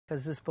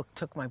because this book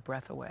took my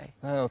breath away.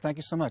 Oh, thank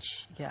you so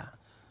much. Yeah.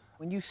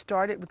 When you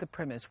started with the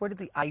premise, where did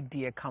the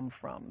idea come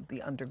from,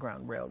 the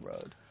Underground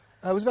Railroad?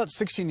 It was about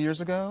 16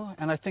 years ago,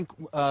 and I think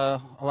a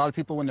lot of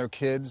people, when they're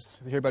kids,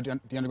 they hear about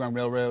the Underground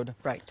Railroad.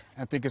 Right.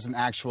 And think it's an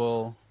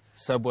actual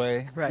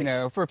subway, right. You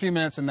know, for a few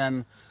minutes, and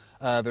then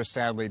they're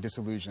sadly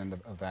disillusioned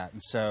of that.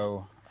 And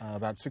so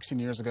about 16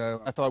 years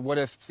ago, I thought, what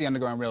if the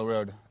Underground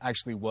Railroad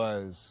actually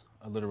was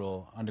a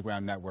literal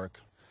underground network?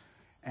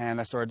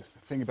 And I started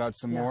thinking about it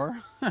some more.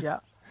 Yeah.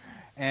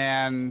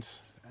 And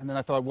then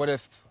I thought, what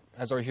if,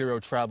 as our hero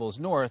travels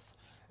north,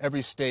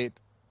 every state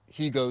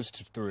he goes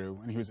through,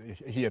 and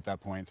he at that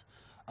point,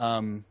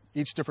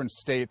 each different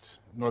state,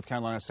 North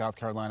Carolina, South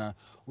Carolina,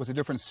 was a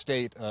different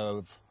state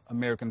of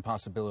American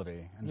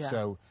possibility. And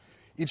so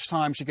each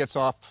time she gets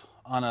off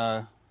on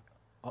at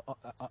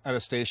a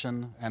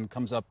station and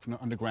comes up from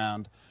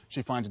underground,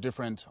 she finds a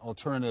different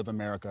alternative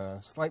America,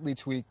 slightly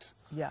tweaked,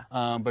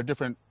 but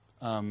different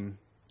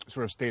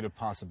sort of state of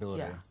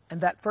possibility. Yeah. And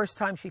that first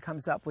time she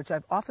comes up, which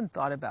I've often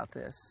thought about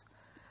this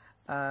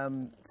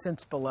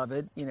since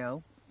Beloved, you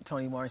know,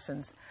 Toni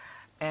Morrison's.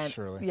 And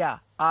Surely. Yeah,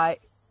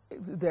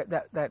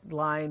 that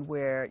line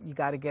where you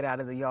got to get out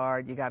of the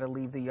yard, you got to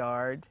leave the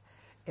yard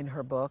in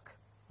her book,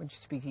 when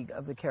she's speaking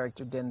of the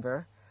character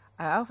Denver.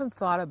 I often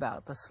thought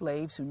about the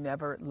slaves who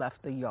never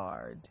left the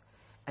yard,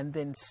 and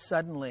then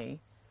suddenly,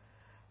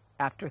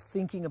 after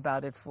thinking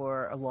about it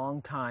for a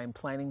long time,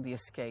 planning the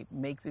escape,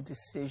 make the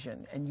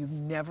decision, and you've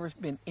never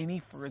been any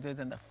further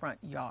than the front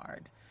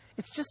yard.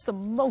 It's just the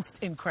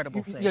most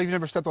incredible thing. Yeah, you've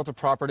never stepped off the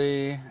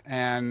property,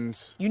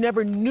 and you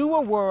never knew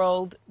a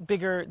world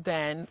bigger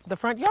than the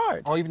front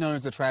yard. All you've known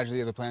is the tragedy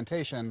of the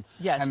plantation.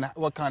 Yes. And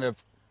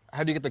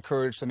how do you get the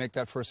courage to make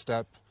that first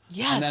step?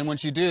 Yes. And then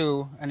once you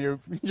do, and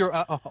you're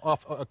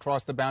off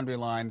across the boundary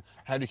line,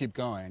 how do you keep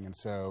going? And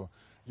so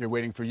you're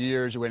waiting for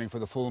years, you're waiting for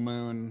the full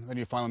moon, then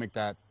you finally make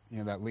that,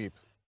 that leap.